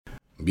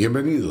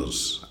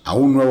Bienvenidos a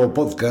un nuevo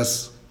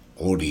podcast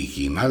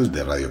original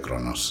de Radio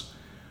Cronos.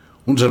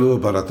 Un saludo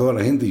para toda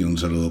la gente y un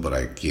saludo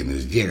para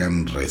quienes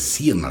llegan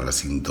recién a la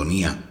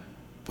sintonía,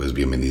 pues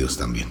bienvenidos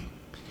también.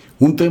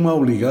 Un tema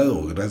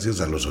obligado gracias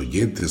a los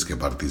oyentes que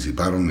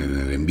participaron en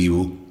el en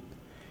vivo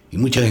y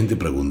mucha gente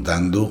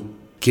preguntando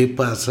qué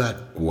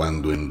pasa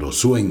cuando en los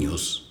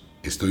sueños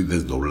estoy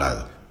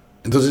desdoblado.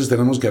 Entonces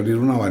tenemos que abrir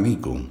un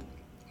abanico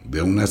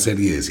de una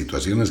serie de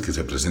situaciones que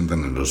se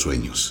presentan en los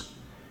sueños.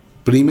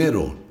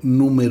 Primero,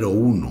 número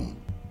 1,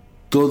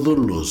 todos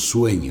los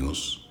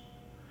sueños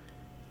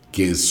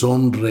que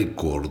son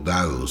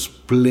recordados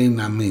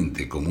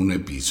plenamente como un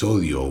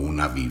episodio o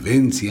una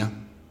vivencia,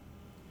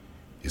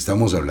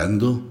 estamos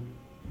hablando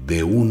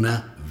de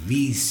una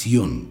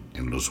visión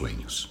en los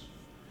sueños.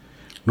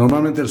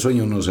 Normalmente el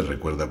sueño no se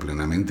recuerda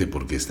plenamente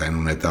porque está en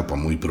una etapa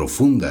muy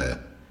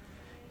profunda,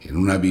 en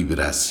una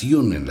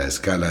vibración en la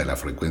escala de la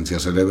frecuencia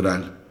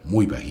cerebral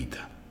muy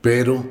bajita.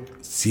 Pero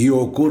sí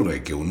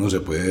ocurre que uno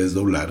se puede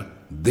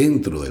desdoblar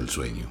dentro del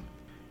sueño.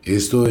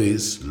 Esto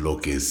es lo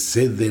que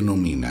se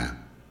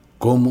denomina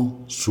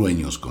como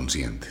sueños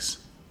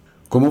conscientes.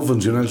 ¿Cómo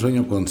funciona el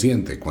sueño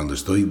consciente? Cuando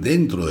estoy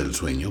dentro del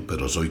sueño,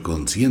 pero soy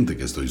consciente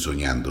que estoy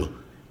soñando,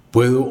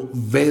 puedo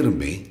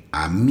verme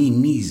a mí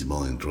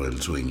mismo dentro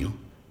del sueño,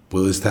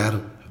 puedo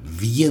estar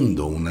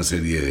viendo una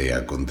serie de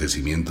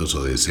acontecimientos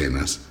o de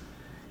escenas,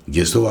 y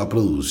esto va a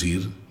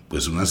producir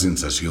pues una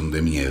sensación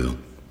de miedo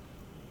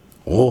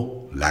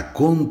o la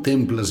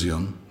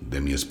contemplación de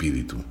mi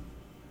espíritu.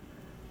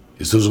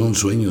 Estos son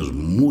sueños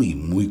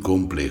muy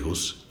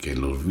complejos que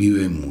los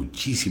vive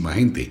muchísima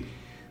gente.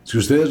 Si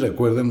ustedes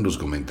recuerdan los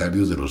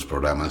comentarios de los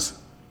programas,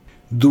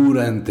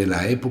 durante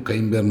la época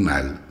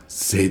invernal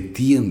se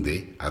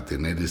tiende a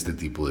tener este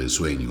tipo de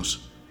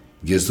sueños,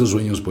 y estos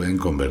sueños pueden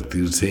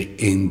convertirse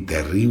en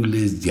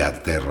terribles y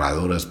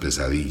aterradoras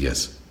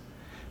pesadillas.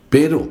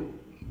 Pero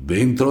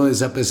dentro de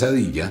esa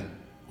pesadilla,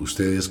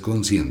 usted es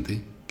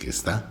consciente que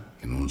está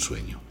en un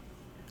sueño.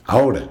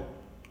 Ahora,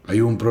 hay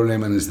un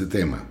problema en este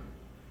tema.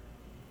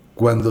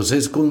 Cuando se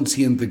es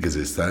consciente que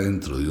se está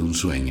dentro de un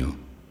sueño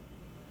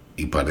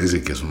y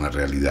parece que es una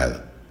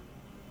realidad,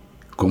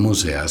 ¿cómo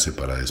se hace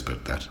para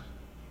despertar?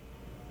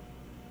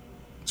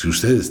 Si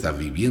usted está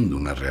viviendo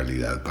una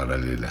realidad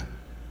paralela,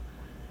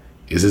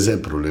 ese es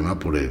el problema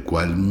por el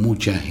cual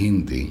mucha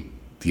gente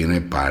tiene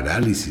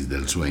parálisis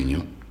del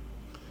sueño,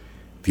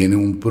 tiene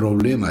un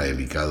problema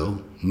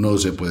delicado, no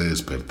se puede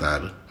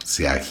despertar,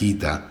 se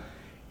agita,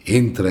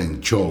 entra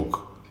en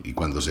shock y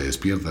cuando se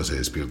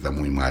despierta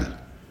muy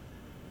mal,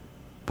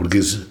 porque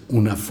es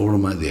una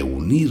forma de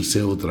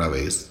unirse otra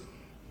vez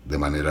de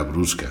manera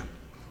brusca.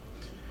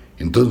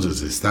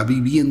 Entonces está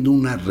viviendo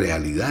una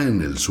realidad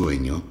en el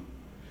sueño,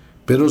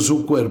 pero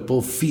su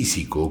cuerpo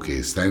físico que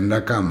está en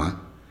la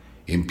cama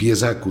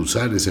empieza a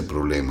acusar ese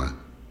problema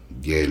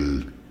y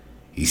el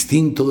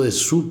instinto de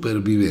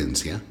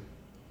supervivencia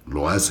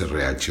lo hace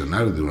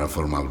reaccionar de una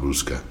forma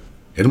brusca.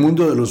 El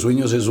mundo de los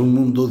sueños es un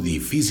mundo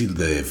difícil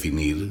de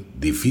definir,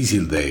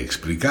 difícil de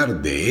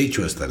explicar, de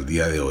hecho hasta el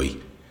día de hoy.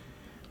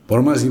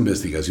 Por más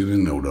investigaciones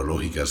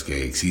neurológicas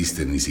que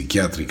existen y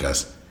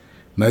psiquiátricas,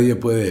 nadie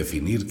puede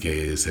definir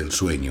qué es el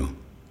sueño,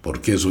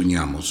 por qué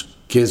soñamos,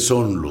 qué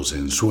son los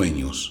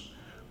ensueños,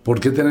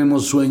 por qué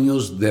tenemos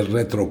sueños de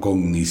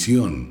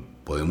retrocognición,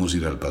 podemos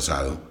ir al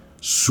pasado,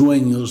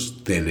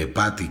 sueños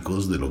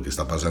telepáticos de lo que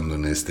está pasando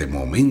en este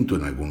momento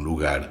en algún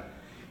lugar,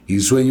 y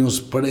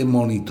sueños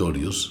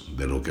premonitorios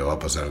de lo que va a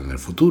pasar en el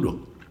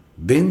futuro.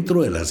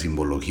 Dentro de la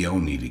simbología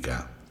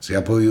onírica se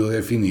ha podido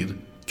definir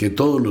que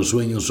todos los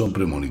sueños son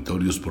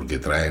premonitorios porque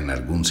traen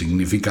algún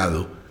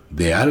significado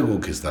de algo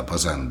que está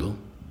pasando,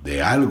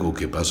 de algo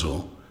que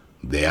pasó,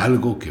 de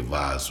algo que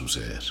va a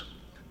suceder.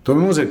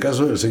 Tomemos el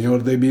caso del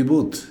señor David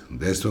Booth,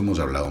 de esto hemos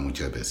hablado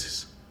muchas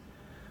veces.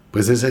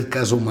 Pues es el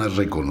caso más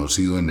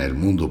reconocido en el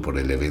mundo por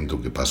el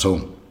evento que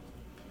pasó.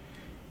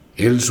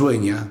 Él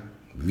sueña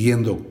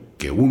viendo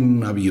que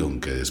un avión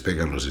que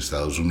despega en los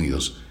Estados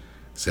Unidos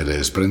se le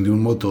desprende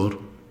un motor,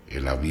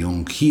 el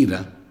avión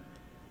gira,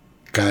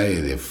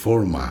 cae de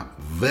forma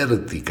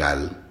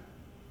vertical,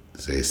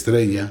 se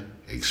estrella,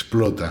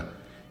 explota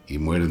y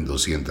mueren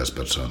 200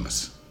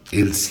 personas.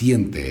 Él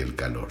siente el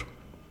calor.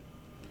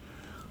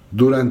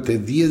 Durante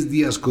 10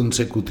 días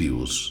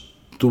consecutivos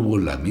tuvo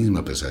la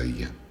misma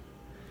pesadilla.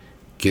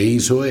 ¿Qué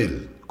hizo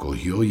él?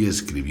 Cogió y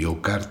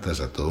escribió cartas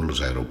a todos los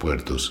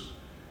aeropuertos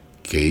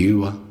que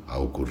iba a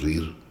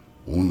ocurrir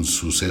un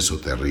suceso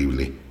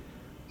terrible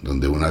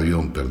donde un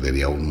avión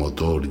perdería un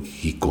motor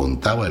y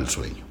contaba el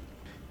sueño.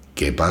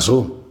 ¿Qué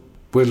pasó?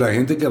 Pues la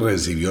gente que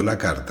recibió la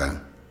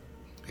carta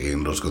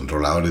en los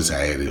controladores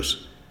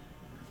aéreos,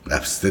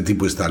 este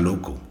tipo está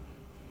loco.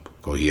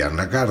 Cogían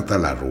la carta,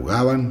 la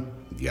arrugaban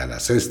y a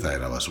la cesta de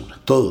la basura.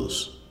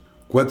 Todos.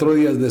 4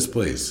 días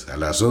después, a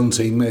las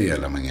 11:30 de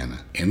la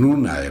mañana, en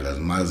una de las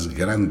más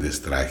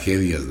grandes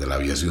tragedias de la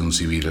aviación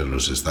civil en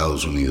los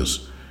Estados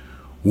Unidos,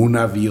 un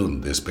avión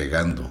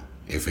despegando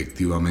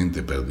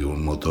efectivamente perdió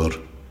un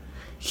motor,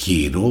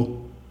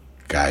 giró,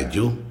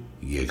 cayó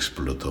y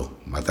explotó,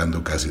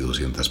 matando casi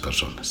 200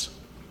 personas.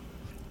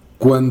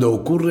 Cuando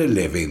ocurre el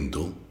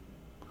evento,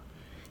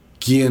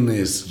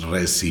 quienes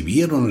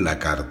recibieron la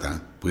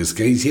carta, pues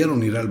 ¿qué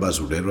hicieron? Ir al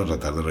basurero a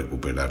tratar de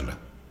recuperarla.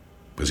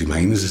 Pues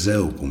imagínense ese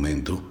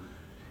documento,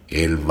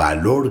 el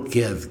valor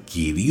que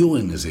adquirió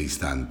en ese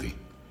instante.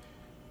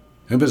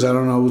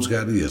 Empezaron a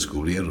buscar y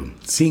descubrieron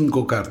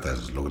 5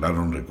 cartas,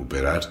 lograron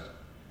recuperar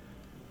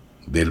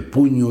del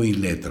puño y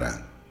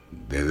letra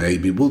de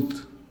David Booth,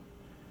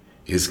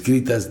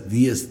 escritas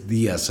 10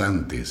 días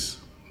antes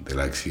del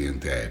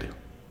accidente aéreo.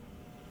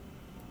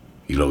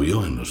 Y lo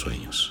vio en los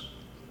sueños.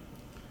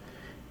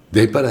 De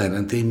ahí para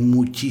adelante hay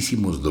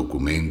muchísimos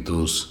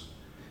documentos,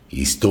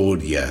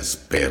 historias,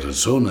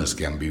 personas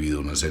que han vivido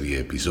una serie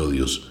de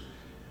episodios.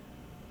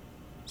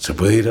 ¿Se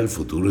puede ir al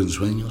futuro en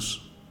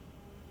sueños?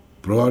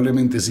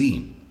 Probablemente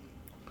sí.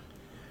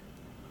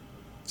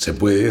 ¿Se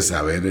puede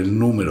saber el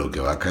número que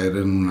va a caer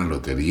en una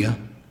lotería?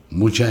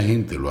 Mucha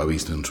gente lo ha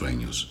visto en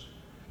sueños.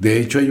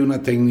 De hecho, hay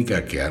una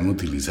técnica que han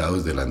utilizado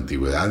desde la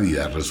antigüedad y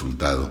da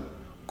resultado.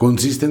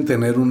 Consiste en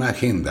tener una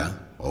agenda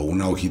o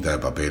una hojita de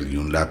papel y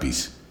un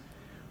lápiz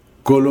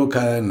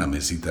colocada en la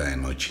mesita de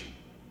noche.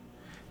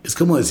 Es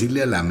como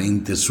decirle a la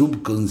mente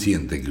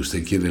subconsciente que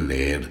usted quiere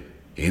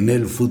leer en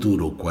el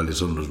futuro cuáles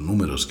son los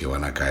números que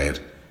van a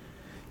caer.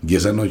 Y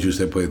esa noche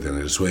usted puede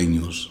tener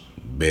sueños,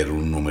 ver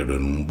un número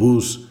en un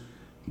bus,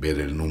 ver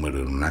el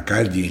número en una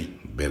calle,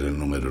 ver el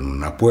número en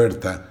una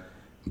puerta,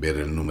 ver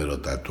el número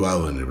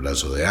tatuado en el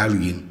brazo de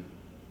alguien,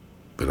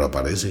 pero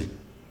aparece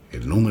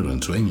el número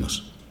en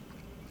sueños.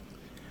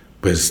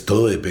 Pues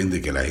todo depende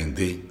de que la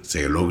gente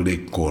se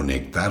logre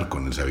conectar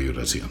con esa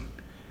vibración.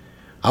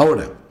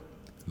 Ahora,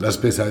 las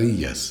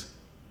pesadillas.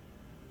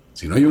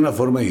 Si no hay una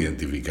forma de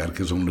identificar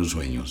qué son los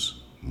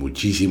sueños,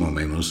 muchísimo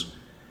menos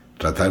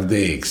tratar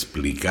de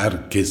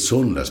explicar qué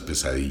son las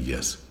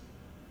pesadillas.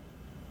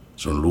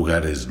 Son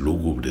lugares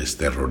lúgubres,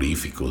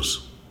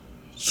 terroríficos,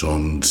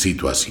 son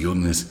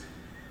situaciones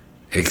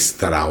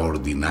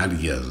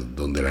extraordinarias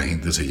donde la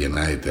gente se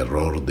llena de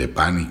terror, de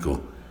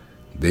pánico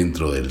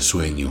dentro del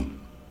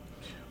sueño.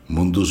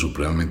 Mundos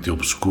supremamente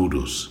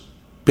oscuros,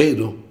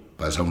 pero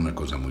pasa una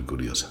cosa muy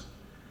curiosa,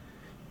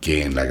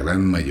 que en la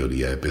gran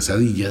mayoría de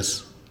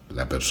pesadillas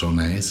la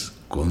persona es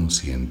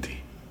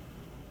consciente.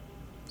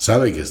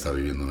 Sabe que está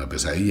viviendo una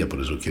pesadilla,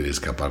 por eso quiere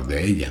escapar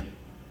de ella.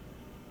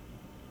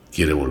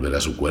 Quiere volver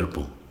a su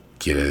cuerpo,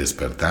 quiere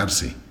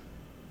despertarse.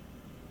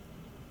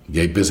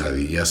 Y hay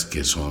pesadillas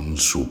que son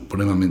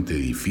supremamente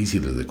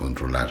difíciles de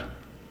controlar.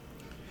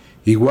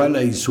 Igual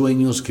hay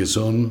sueños que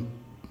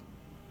son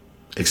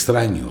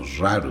extraños,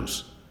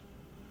 raros,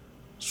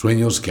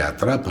 sueños que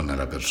atrapan a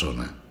la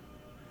persona.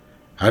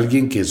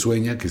 Alguien que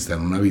sueña que está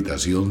en una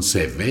habitación,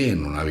 se ve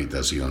en una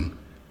habitación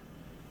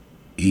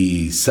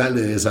y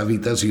sale de esa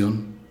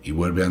habitación y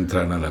vuelve a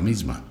entrar a la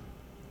misma.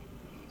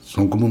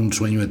 Son como un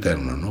sueño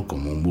eterno, ¿no?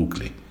 Como un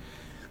bucle.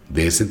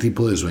 De ese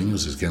tipo de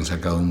sueños es que han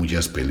sacado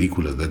muchas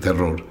películas de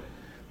terror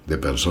de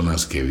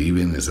personas que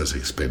viven esas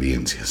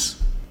experiencias.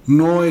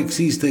 No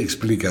existe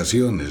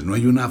explicaciones, no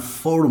hay una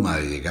forma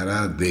de llegar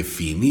a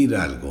definir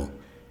algo,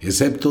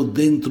 excepto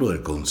dentro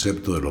del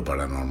concepto de lo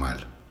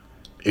paranormal.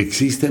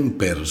 Existen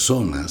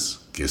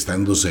personas que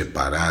estando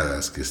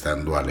separadas, que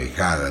estando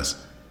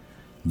alejadas,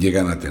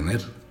 llegan a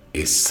tener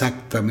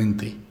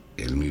exactamente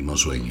el mismo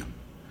sueño.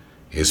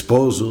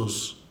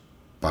 Esposos,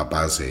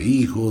 papás e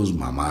hijos,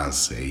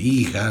 mamás e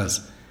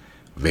hijas,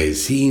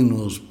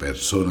 vecinos,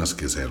 personas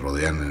que se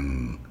rodean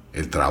en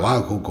el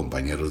trabajo,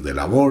 compañeros de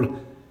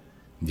labor,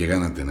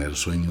 llegan a tener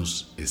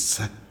sueños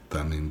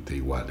exactamente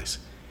iguales.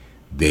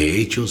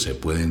 De hecho, se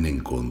pueden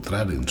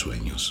encontrar en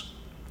sueños.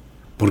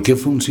 ¿Por qué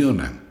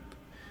funcionan?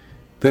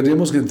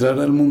 Tendríamos que entrar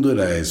al mundo de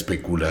la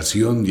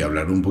especulación y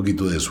hablar un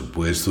poquito de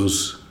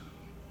supuestos,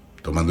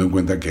 tomando en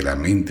cuenta que la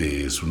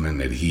mente es una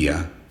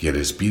energía y el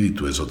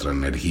espíritu es otra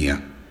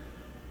energía.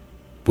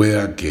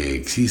 Pueda que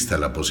exista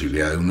la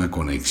posibilidad de una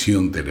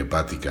conexión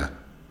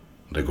telepática.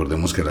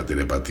 Recordemos que la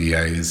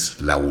telepatía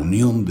es la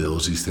unión de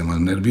dos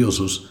sistemas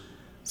nerviosos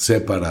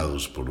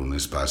separados por un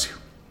espacio.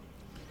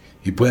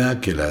 Y pueda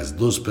que las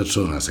dos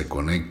personas se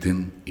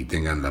conecten y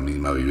tengan la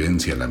misma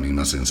vivencia, la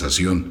misma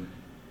sensación.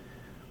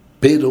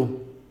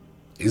 Pero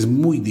es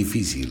muy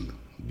difícil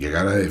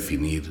llegar a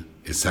definir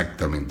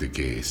exactamente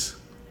qué es.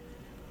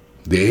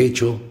 De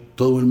hecho,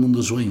 todo el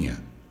mundo sueña.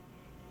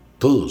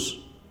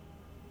 Todos.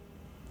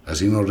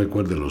 Así no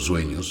recuerde los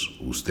sueños,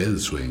 usted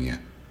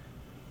sueña.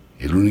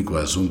 El único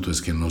asunto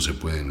es que no se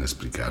pueden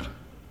explicar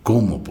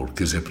cómo, por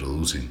qué se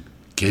producen,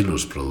 qué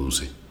los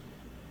produce.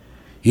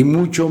 Y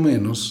mucho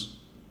menos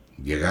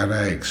llegar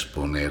a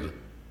exponer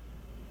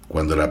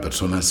cuando la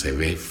persona se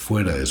ve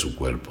fuera de su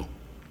cuerpo.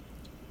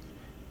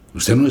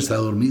 Usted no está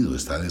dormido,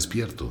 está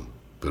despierto,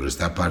 pero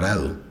está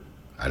parado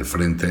al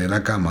frente de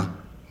la cama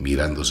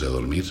mirándose a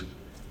dormir.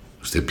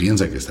 Usted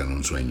piensa que está en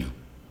un sueño,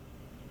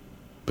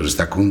 pero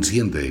está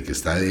consciente de que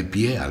está de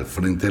pie al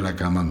frente de la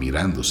cama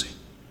mirándose.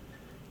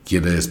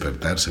 Quiere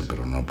despertarse,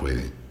 pero no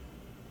puede.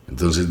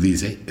 Entonces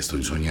dice,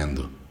 estoy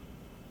soñando,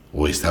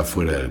 o está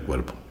fuera del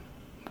cuerpo.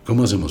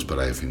 ¿Cómo hacemos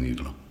para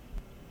definirlo?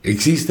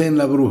 Existe en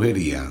la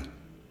brujería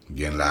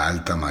y en la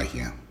alta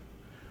magia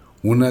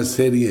una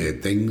serie de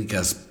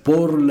técnicas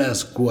por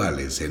las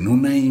cuales en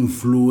una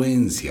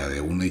influencia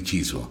de un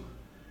hechizo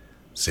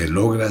se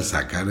logra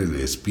sacar el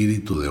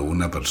espíritu de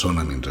una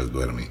persona mientras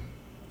duerme.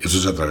 Eso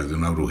es a través de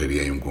una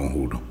brujería y un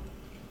conjuro.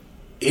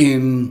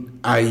 En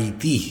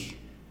Haití,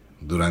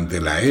 durante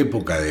la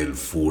época del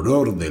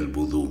furor del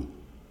vudú,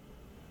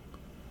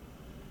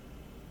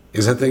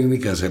 esa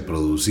técnica se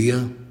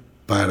producía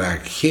para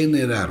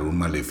generar un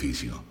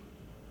maleficio.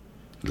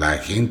 La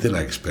gente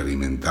la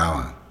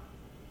experimentaba.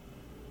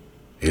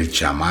 El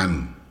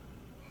chamán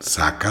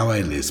sacaba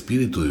el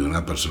espíritu de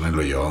una persona y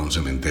lo llevaba a un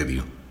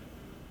cementerio.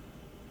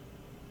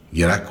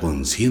 Y era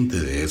consciente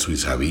de eso y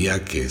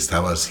sabía que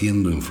estaba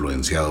siendo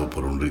influenciado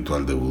por un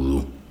ritual de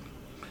vudú.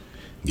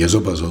 Y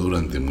eso pasó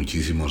durante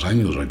muchísimos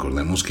años.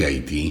 Recordemos que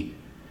Haití,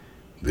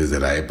 desde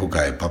la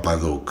época de Papa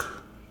Doc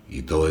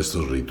y todos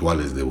estos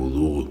rituales de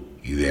vudú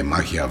y de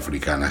magia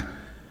africana,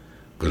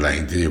 pues la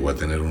gente llegó a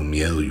tener un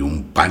miedo y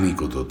un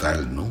pánico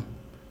total, ¿no?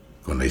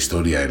 Con la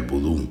historia del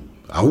vudú.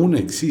 Aún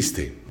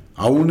existe,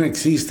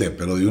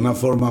 pero de una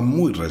forma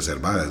muy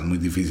reservada. Es muy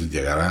difícil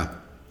llegar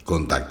a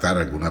contactar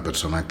a alguna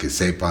persona que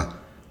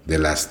sepa de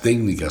las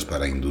técnicas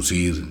para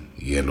inducir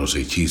y de los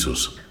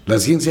hechizos. La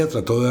ciencia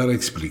trató de dar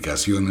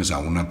explicaciones a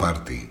una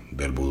parte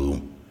del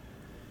vudú,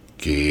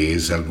 que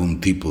es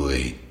algún tipo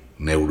de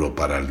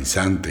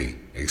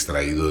neuroparalizante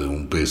extraído de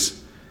un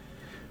pez,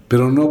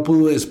 pero no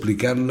pudo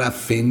explicar la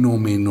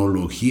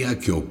fenomenología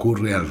que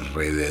ocurre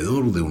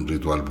alrededor de un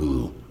ritual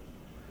vudú.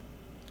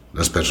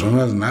 Las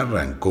personas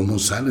narran cómo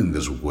salen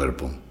de su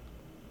cuerpo,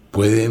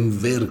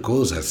 pueden ver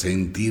cosas,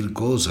 sentir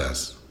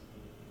cosas,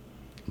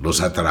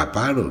 los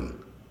atraparon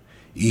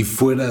y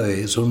fuera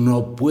de eso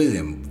no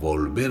pueden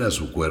volver a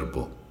su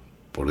cuerpo.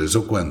 Por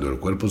eso cuando el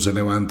cuerpo se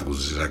levanta o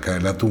se saca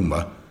de la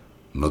tumba,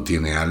 no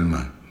tiene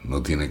alma,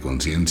 no tiene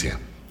conciencia.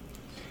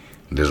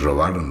 Les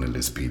robaron el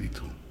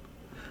espíritu.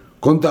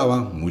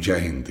 Contaba mucha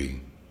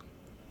gente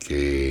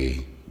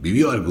que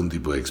vivió algún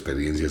tipo de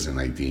experiencias en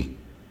Haití,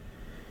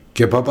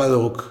 que Papa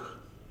Doc,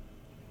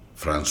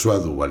 François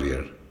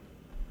Duvalier,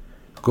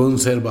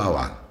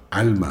 conservaba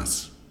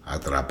almas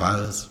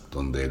atrapadas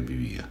donde él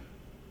vivía.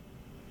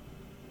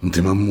 Un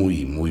tema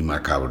muy, muy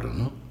macabro,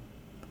 ¿no?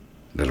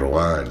 Le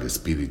robaba el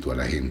espíritu a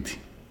la gente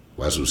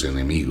o a sus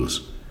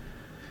enemigos.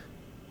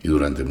 Y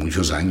durante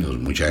muchos años,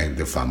 mucha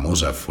gente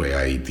famosa fue a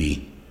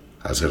Haití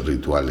a hacer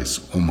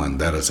rituales o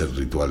mandar a hacer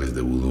rituales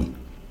de vudú.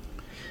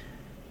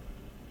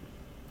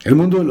 El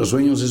mundo de los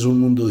sueños es un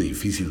mundo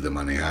difícil de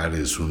manejar,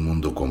 es un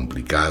mundo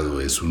complicado,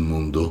 es un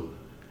mundo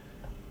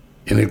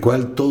en el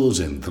cual todos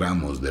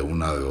entramos de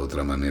una o de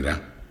otra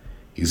manera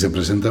y se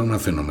presenta una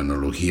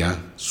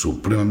fenomenología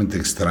supremamente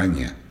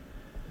extraña.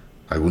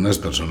 Algunas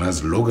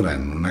personas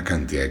logran una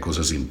cantidad de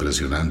cosas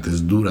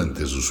impresionantes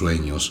durante sus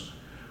sueños,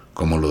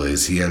 como lo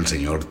decía el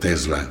señor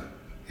Tesla,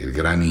 el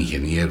gran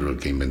ingeniero, el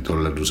que inventó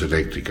la luz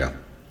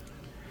eléctrica.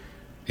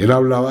 Él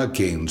hablaba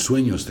que en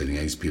sueños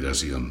tenía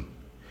inspiración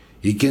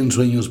y que en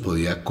sueños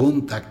podía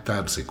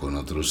contactarse con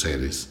otros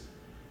seres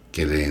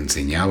que le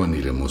enseñaban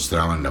y le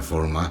mostraban la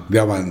forma de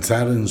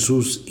avanzar en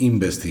sus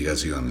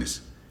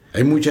investigaciones.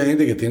 Hay mucha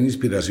gente que tiene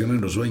inspiración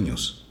en los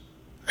sueños.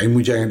 Hay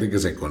mucha gente que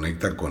se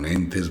conecta con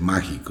entes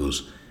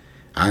mágicos,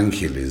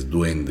 ángeles,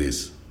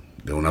 duendes,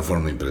 de una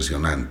forma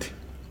impresionante.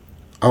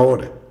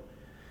 Ahora,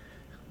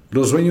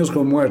 los sueños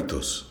con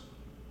muertos.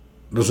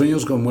 Los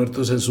sueños con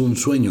muertos es un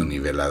sueño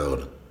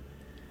nivelador.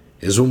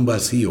 Es un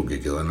vacío que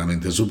quedó en la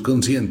mente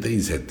subconsciente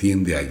y se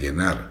tiende a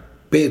llenar,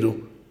 pero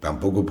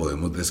tampoco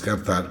podemos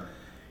descartar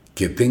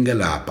que tenga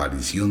la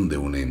aparición de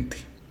un ente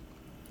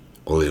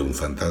o de un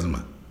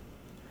fantasma.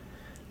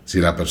 Si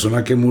la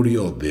persona que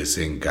murió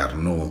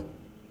desencarnó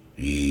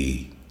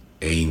e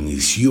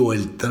inició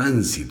el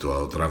tránsito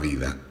a otra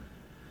vida,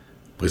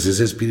 pues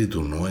ese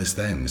espíritu no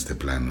está en este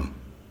plano,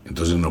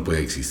 entonces no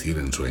puede existir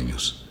en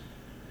sueños.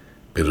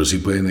 Pero sí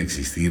pueden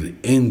existir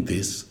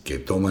entes que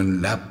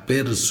toman la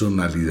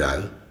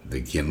personalidad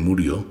de quien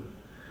murió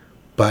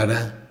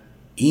para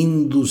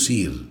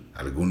inducir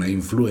alguna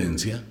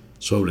influencia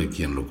sobre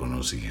quien lo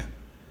conocía.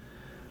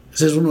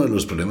 Ese es uno de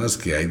los problemas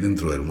que hay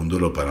dentro del mundo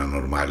de lo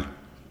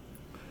paranormal.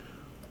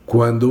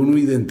 Cuando uno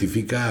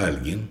identifica a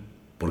alguien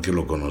porque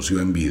lo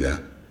conoció en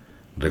vida,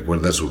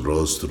 recuerda su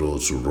rostro,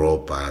 su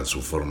ropa,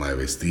 su forma de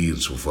vestir,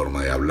 su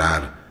forma de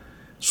hablar,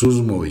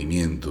 sus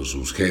movimientos,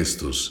 sus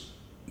gestos,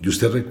 y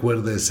usted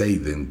recuerda esa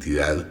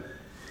identidad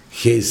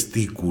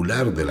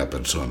gesticular de la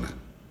persona,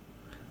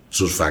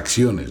 sus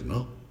facciones,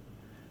 ¿no?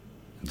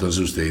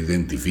 Entonces usted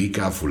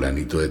identifica a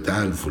fulanito de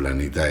tal,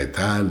 fulanita de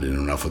tal, en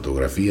una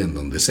fotografía, en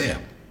donde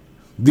sea.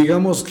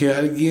 Digamos que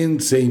alguien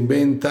se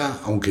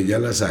inventa, aunque ya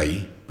las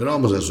hay, pero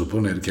vamos a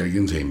suponer que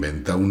alguien se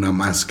inventa una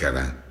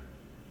máscara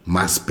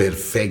más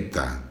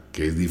perfecta,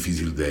 que es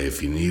difícil de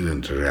definir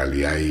entre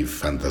realidad y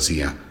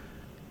fantasía,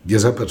 y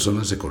esa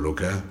persona se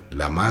coloca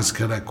la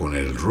máscara con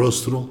el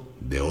rostro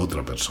de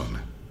otra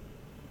persona.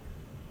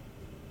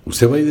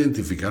 Usted va a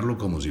identificarlo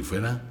como si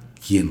fuera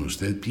quien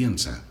usted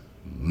piensa,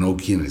 no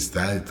quien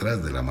está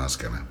detrás de la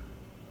máscara.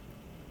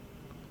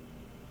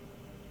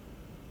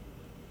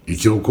 ¿Y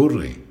qué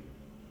ocurre?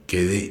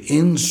 que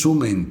en su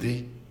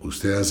mente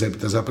usted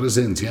acepta esa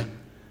presencia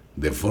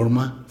de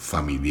forma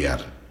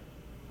familiar.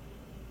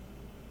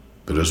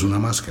 Pero es una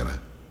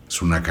máscara,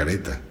 es una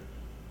careta.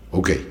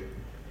 Ok,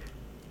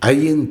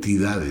 hay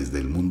entidades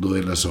del mundo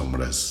de las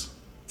sombras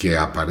que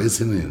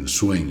aparecen en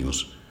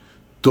sueños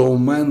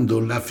tomando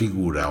la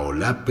figura o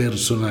la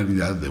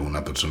personalidad de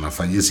una persona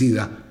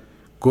fallecida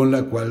con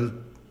la cual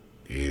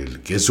el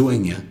que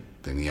sueña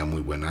tenía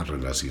muy buena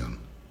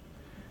relación.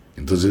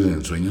 Entonces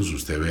en sueños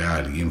usted ve a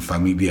alguien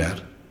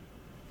familiar,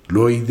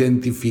 lo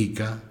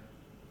identifica,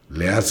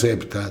 le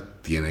acepta,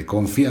 tiene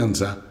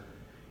confianza,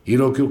 y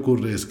lo que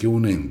ocurre es que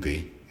un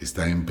ente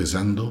está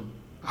empezando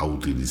a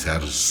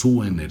utilizar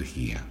su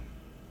energía.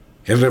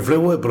 El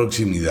reflejo de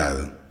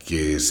proximidad,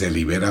 que se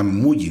libera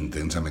muy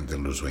intensamente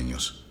en los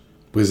sueños,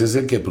 pues es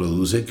el que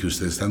produce que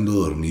usted estando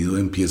dormido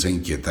empieza a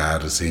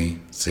inquietarse,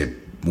 se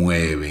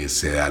mueve,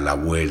 se da la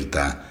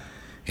vuelta,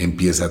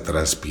 empieza a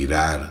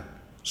transpirar.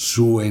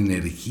 Su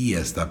energía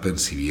está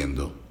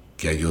percibiendo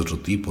que hay otro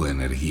tipo de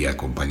energía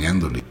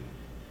acompañándole.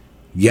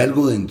 Y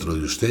algo dentro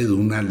de usted,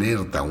 una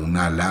alerta,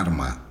 una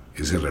alarma,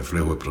 ese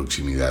reflejo de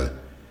proximidad,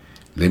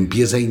 le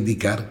empieza a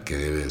indicar que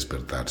debe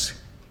despertarse.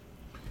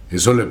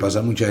 Eso le pasa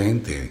a mucha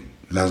gente.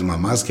 Las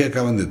mamás que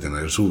acaban de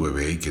tener su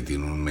bebé y que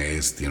tiene un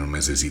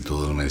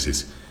mesecito, 2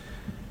 meses,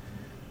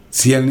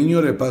 si al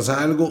niño le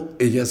pasa algo,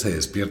 ella se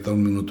despierta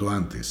un minuto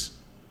antes.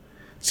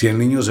 Si el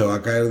niño se va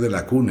a caer de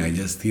la cuna,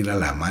 ella estira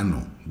la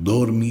mano,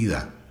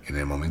 dormida, en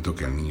el momento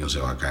que el niño se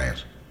va a caer.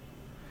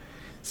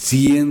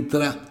 Si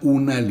entra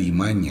una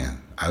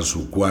alimaña a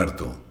su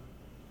cuarto,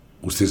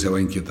 usted se va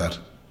a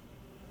inquietar.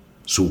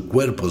 Su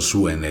cuerpo,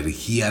 su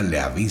energía le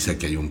avisa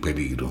que hay un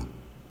peligro.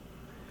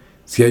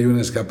 Si hay un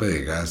escape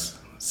de gas,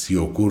 si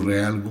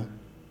ocurre algo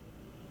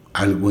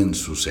en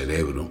su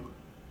cerebro,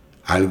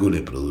 algo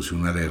le produce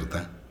una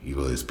alerta y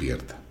lo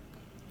despierta.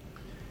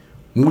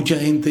 Mucha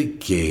gente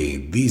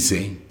que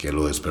dice que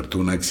lo despertó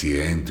un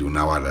accidente,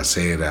 una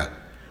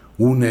balacera,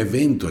 un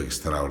evento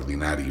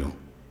extraordinario,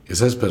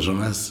 esas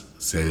personas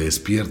se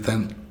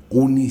despiertan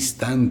un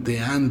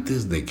instante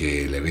antes de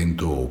que el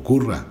evento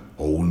ocurra,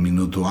 o 1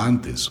 minuto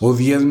antes, o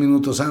 10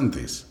 minutos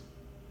antes.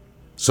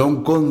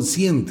 Son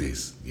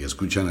conscientes y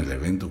escuchan el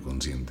evento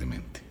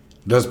conscientemente.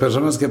 Las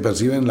personas que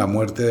perciben la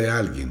muerte de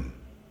alguien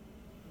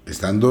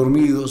están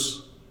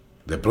dormidos,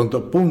 de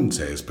pronto ¡pum!,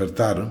 se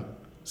despertaron.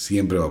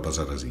 Siempre va a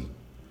pasar así.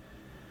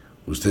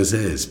 Usted se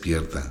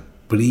despierta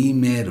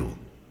primero,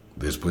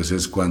 después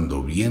es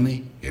cuando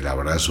viene el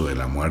abrazo de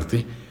la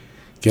muerte,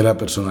 que la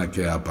persona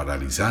queda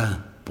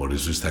paralizada, por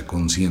eso está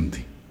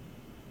consciente.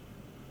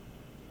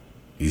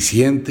 Y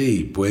siente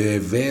y puede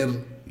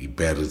ver y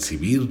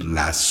percibir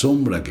la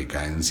sombra que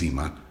cae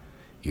encima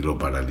y lo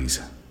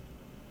paraliza.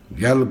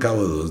 Ya al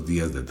cabo de 2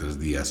 días, de 3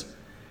 días,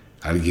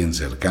 alguien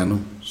cercano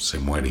se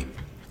muere.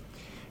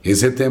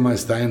 Ese tema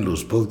está en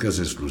los podcasts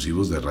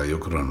exclusivos de Radio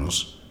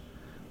Cronos,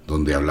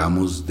 donde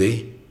hablamos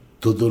de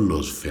todos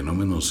los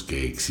fenómenos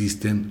que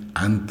existen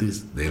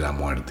antes de la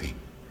muerte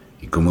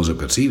y cómo se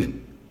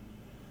perciben.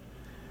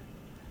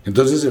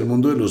 Entonces el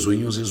mundo de los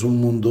sueños es un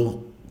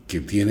mundo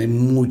que tiene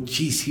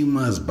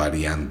muchísimas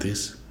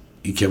variantes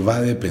y que va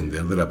a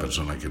depender de la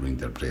persona que lo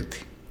interprete.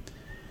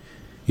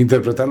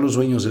 Interpretar los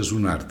sueños es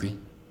un arte.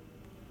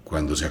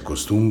 Cuando se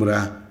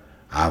acostumbra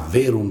a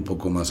ver un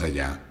poco más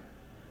allá,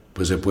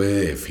 pues se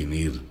puede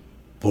definir.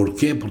 ¿Por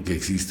qué? Porque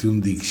existe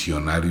un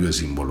diccionario de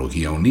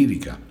simbología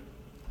onírica.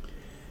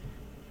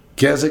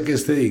 ¿Qué hace que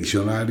este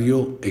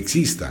diccionario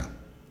exista?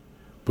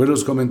 Pues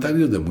los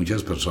comentarios de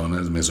muchas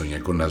personas: me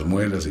soñé con las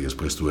muelas y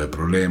después tuve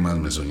problemas,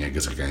 me soñé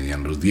que se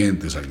caían los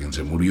dientes, alguien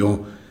se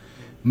murió,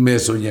 me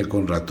soñé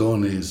con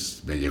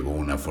ratones, me llegó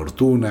una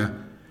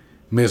fortuna,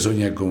 me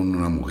soñé con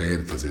una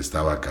mujer que se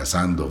estaba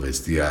casando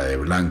vestida de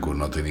blanco,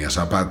 no tenía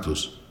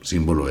zapatos,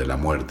 símbolo de la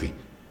muerte.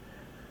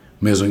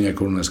 Me soñé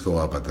con una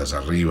escoba patas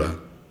arriba,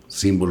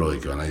 símbolo de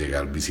que van a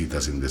llegar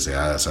visitas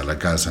indeseadas a la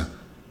casa.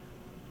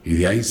 Y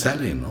de ahí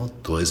sale, ¿no?,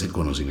 todo ese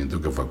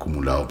conocimiento que fue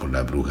acumulado por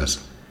las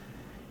brujas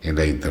en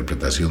la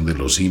interpretación de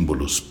los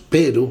símbolos.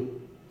 Pero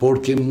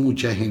porque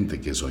mucha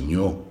gente que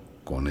soñó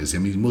con ese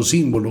mismo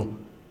símbolo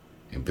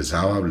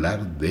empezaba a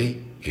hablar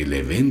de el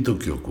evento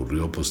que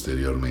ocurrió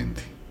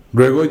posteriormente.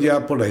 Luego,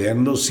 ya por allá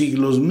en los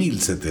siglos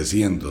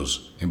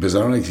 1700,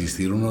 empezaron a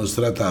existir unos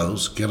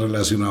tratados que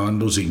relacionaban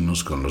los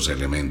signos con los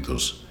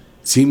elementos,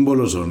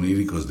 símbolos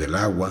oníricos del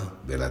agua,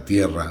 de la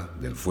tierra,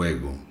 del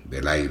fuego,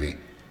 del aire,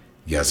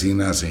 y así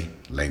nace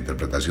la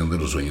interpretación de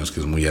los sueños, que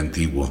es muy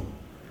antiguo,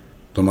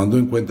 tomando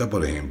en cuenta,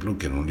 por ejemplo,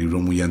 que en un libro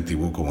muy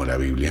antiguo como la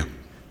Biblia,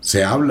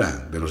 se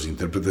habla de los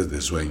intérpretes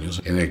de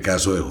sueños. En el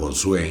caso de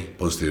Josué,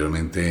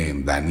 posteriormente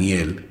en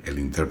Daniel, el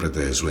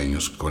intérprete de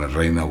sueños con el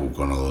rey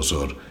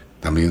Nabucodonosor,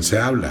 también se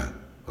habla.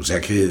 O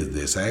sea que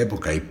desde esa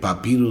época hay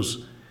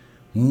papiros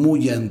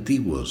muy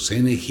antiguos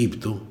en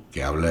Egipto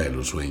que habla de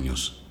los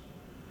sueños.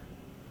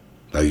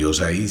 La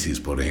diosa Isis,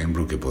 por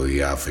ejemplo, que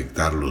podía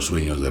afectar los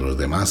sueños de los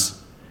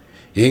demás.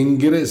 En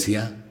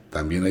Grecia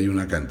también hay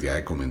una cantidad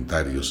de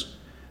comentarios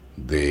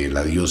de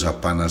la diosa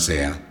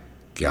Panacea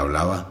que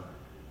hablaba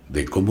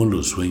de cómo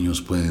los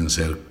sueños pueden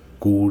ser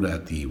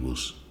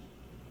curativos.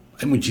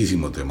 Hay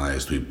muchísimo tema de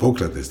esto.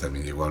 Hipócrates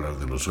también llegó a hablar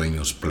de los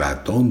sueños,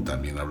 Platón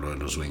también habló de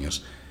los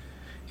sueños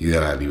y de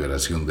la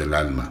liberación del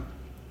alma.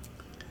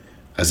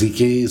 Así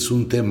que es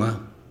un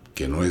tema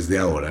que no es de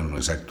ahora, no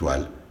es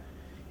actual,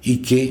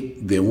 y que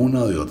de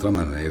una o de otra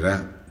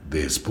manera,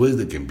 después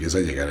de que empieza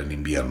a llegar el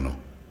invierno,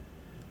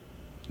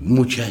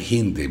 mucha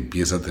gente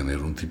empieza a tener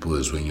un tipo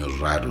de sueños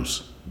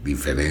raros,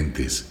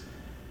 diferentes,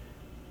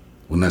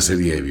 una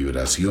serie de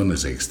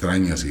vibraciones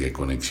extrañas y de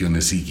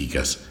conexiones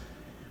psíquicas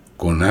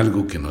con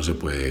algo que no se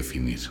puede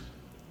definir.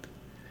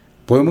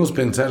 Podemos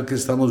pensar que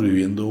estamos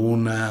viviendo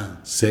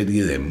una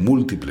serie de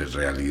múltiples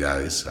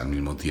realidades al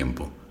mismo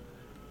tiempo,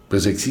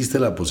 pues existe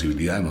la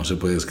posibilidad, no se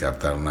puede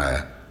descartar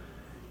nada,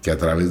 que a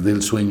través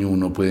del sueño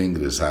uno puede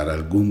ingresar a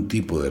algún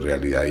tipo de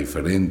realidad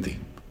diferente.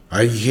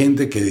 Hay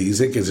gente que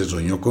dice que se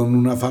soñó con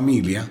una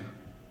familia,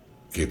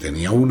 que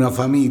tenía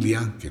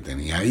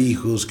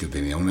hijos, que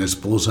tenía una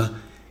esposa,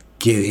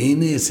 que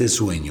en ese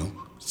sueño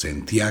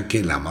sentía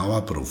que la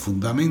amaba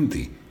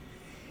profundamente.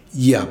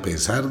 Y a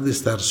pesar de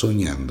estar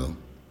soñando,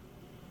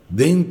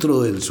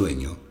 dentro del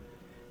sueño,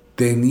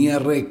 tenía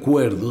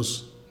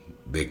recuerdos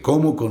de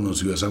cómo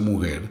conoció a esa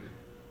mujer,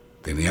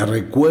 tenía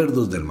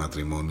recuerdos del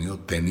matrimonio,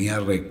 tenía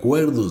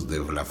recuerdos de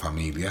la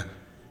familia,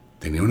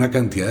 tenía una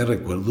cantidad de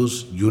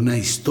recuerdos y una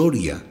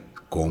historia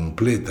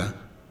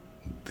completa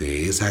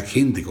de esa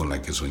gente con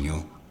la que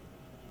soñó.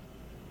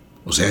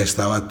 O sea,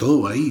 estaba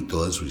todo ahí,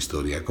 toda su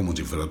historia, como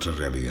si fuera otra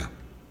realidad.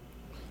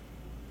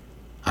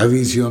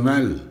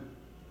 Adicional,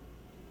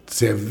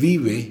 se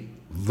vive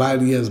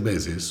varias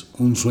veces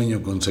un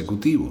sueño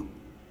consecutivo.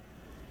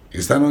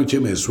 Esta noche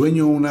me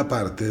sueño una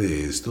parte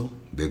de esto,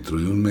 dentro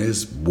de un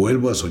mes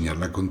vuelvo a soñar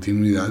la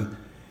continuidad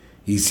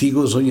y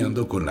sigo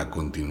soñando con la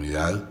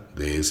continuidad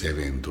de ese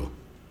evento.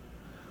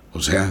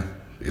 O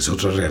sea, es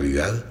otra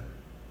realidad,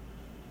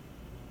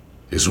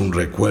 es un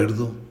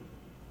recuerdo,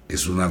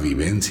 es una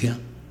vivencia,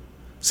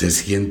 se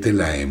siente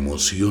la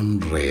emoción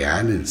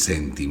real, el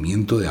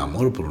sentimiento de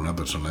amor por una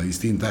persona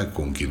distinta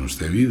con quien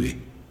usted vive.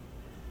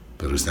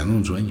 Pero está en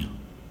un sueño.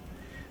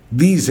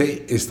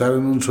 Dice estar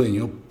en un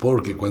sueño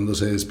porque cuando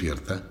se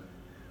despierta,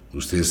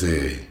 usted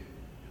se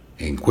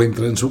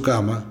encuentra en su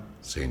cama,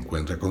 se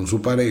encuentra con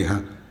su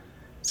pareja,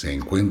 se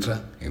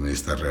encuentra en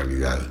esta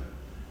realidad.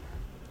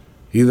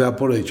 Y da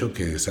por hecho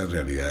que esa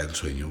realidad del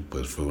sueño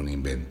pues fue un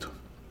invento.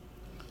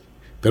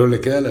 Pero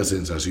le queda la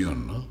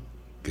sensación, ¿no?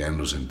 Quedan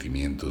los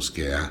sentimientos,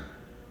 queda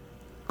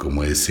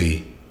como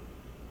ese,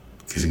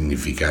 ¿qué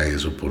significa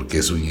eso? ¿Por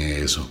qué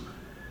soñé eso?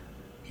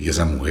 ¿Y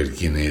esa mujer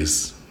quién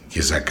es? ¿Y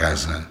esa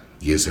casa?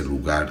 ¿Y ese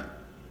lugar?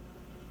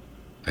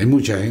 Hay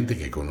mucha gente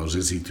que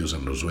conoce sitios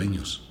en los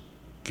sueños,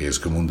 que es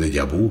como un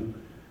déjà vu.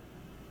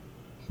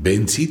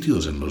 Ven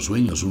sitios en los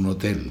sueños, un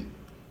hotel,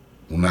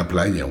 una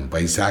playa, un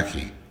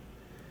paisaje.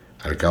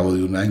 Al cabo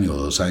de 1 año o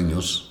 2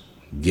 años,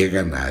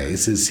 llegan a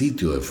ese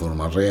sitio de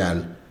forma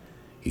real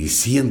y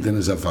sienten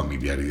esa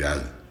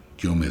familiaridad.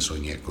 Yo me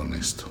soñé con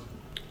esto.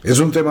 Es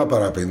un tema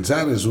para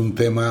pensar, es un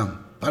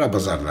tema para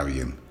pasarla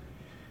bien.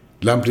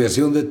 La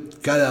ampliación de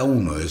cada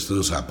uno de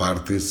estos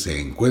apartes se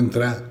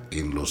encuentra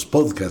en los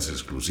podcasts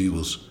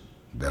exclusivos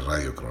de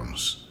Radio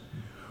Cronos.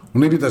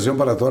 Una invitación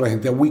para toda la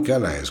gente a Wicca,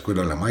 la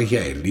Escuela de la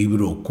Magia, el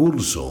libro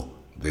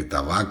curso de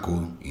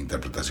tabaco,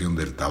 interpretación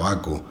del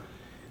tabaco,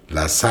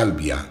 la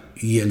salvia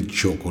y el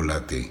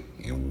chocolate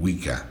en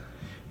Wicca.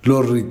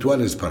 Los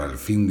rituales para el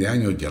fin de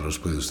año ya los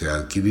puede usted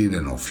adquirir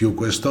en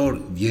Ofiuco Store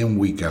y en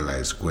Wicca, la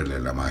Escuela de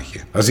la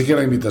Magia. Así que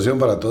la invitación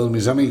para todos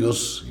mis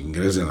amigos,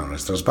 ingresen a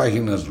nuestras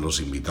páginas, los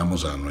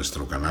invitamos a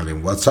nuestro canal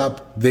en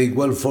WhatsApp. De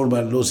igual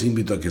forma, los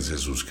invito a que se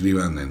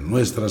suscriban en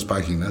nuestras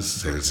páginas,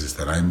 se les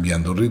estará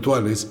enviando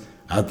rituales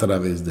a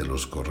través de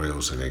los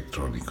correos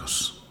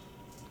electrónicos.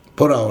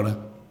 Por ahora,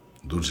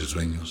 dulces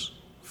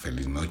sueños,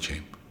 feliz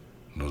noche,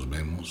 nos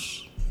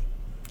vemos.